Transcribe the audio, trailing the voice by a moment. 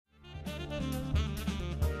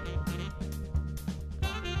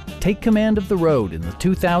Take command of the road in the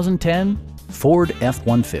 2010 Ford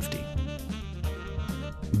F-150.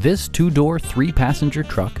 This two-door, three-passenger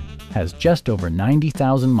truck has just over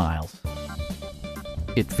 90,000 miles.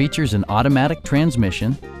 It features an automatic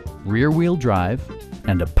transmission, rear-wheel drive,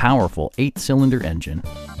 and a powerful 8-cylinder engine.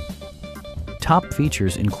 Top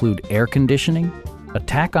features include air conditioning, a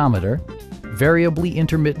tachometer, variably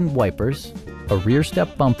intermittent wipers, a rear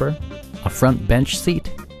step bumper, a front bench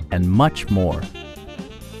seat, and much more.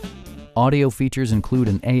 Audio features include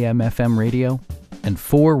an AM/FM radio and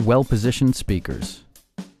 4 well-positioned speakers.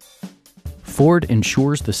 Ford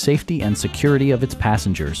ensures the safety and security of its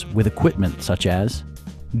passengers with equipment such as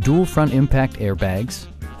dual front impact airbags,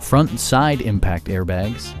 front and side impact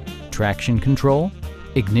airbags, traction control,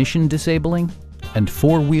 ignition disabling, and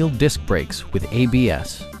 4-wheel disc brakes with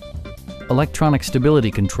ABS. Electronic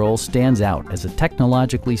stability control stands out as a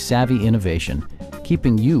technologically savvy innovation,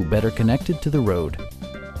 keeping you better connected to the road.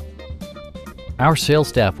 Our sales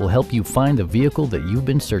staff will help you find the vehicle that you've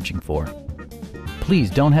been searching for. Please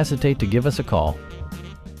don't hesitate to give us a call.